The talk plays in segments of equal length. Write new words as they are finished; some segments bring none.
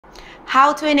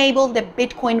how to enable the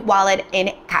Bitcoin wallet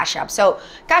in Cash App. So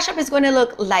Cash App is going to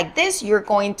look like this. You're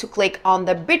going to click on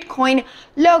the Bitcoin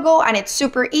logo and it's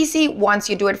super easy. Once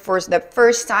you do it for the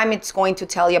first time, it's going to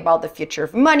tell you about the future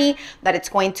of money, that it's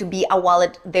going to be a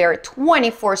wallet there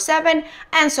 24/7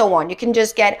 and so on. You can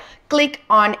just click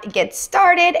on get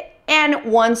started. And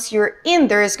once you're in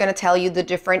there, it's going to tell you the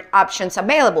different options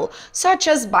available, such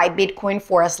as buy Bitcoin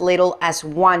for as little as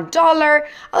 $1,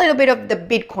 a little bit of the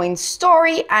Bitcoin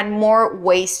story, and more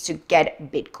ways to get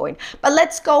Bitcoin. But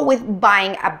let's go with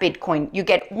buying a Bitcoin. You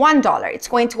get $1. It's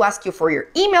going to ask you for your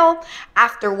email.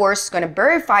 Afterwards, it's going to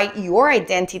verify your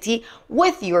identity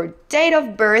with your date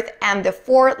of birth and the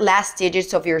 4 last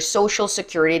digits of your social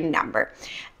security number.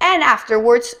 And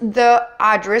afterwards, the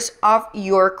address of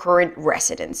your current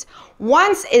residence.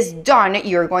 Once it's done,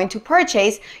 you're going to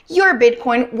purchase your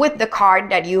Bitcoin with the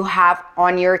card that you have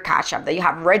on your Cash App, that you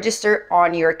have registered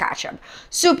on your Cash App.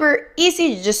 Super easy,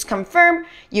 you just confirm,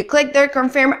 you click there,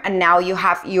 confirm, and now you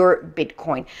have your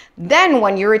Bitcoin. Then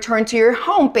when you return to your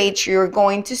homepage, you're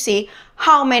going to see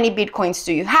how many Bitcoins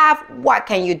do you have, what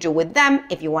can you do with them,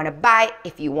 if you want to buy,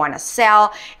 if you want to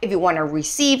sell, if you want to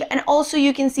receive, and also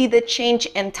you can see the change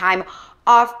in time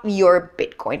of your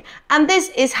Bitcoin. And this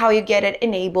is how you get it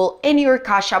enabled in your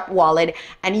Cash App wallet,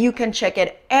 and you can check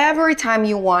it every time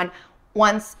you want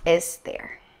once it's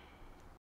there.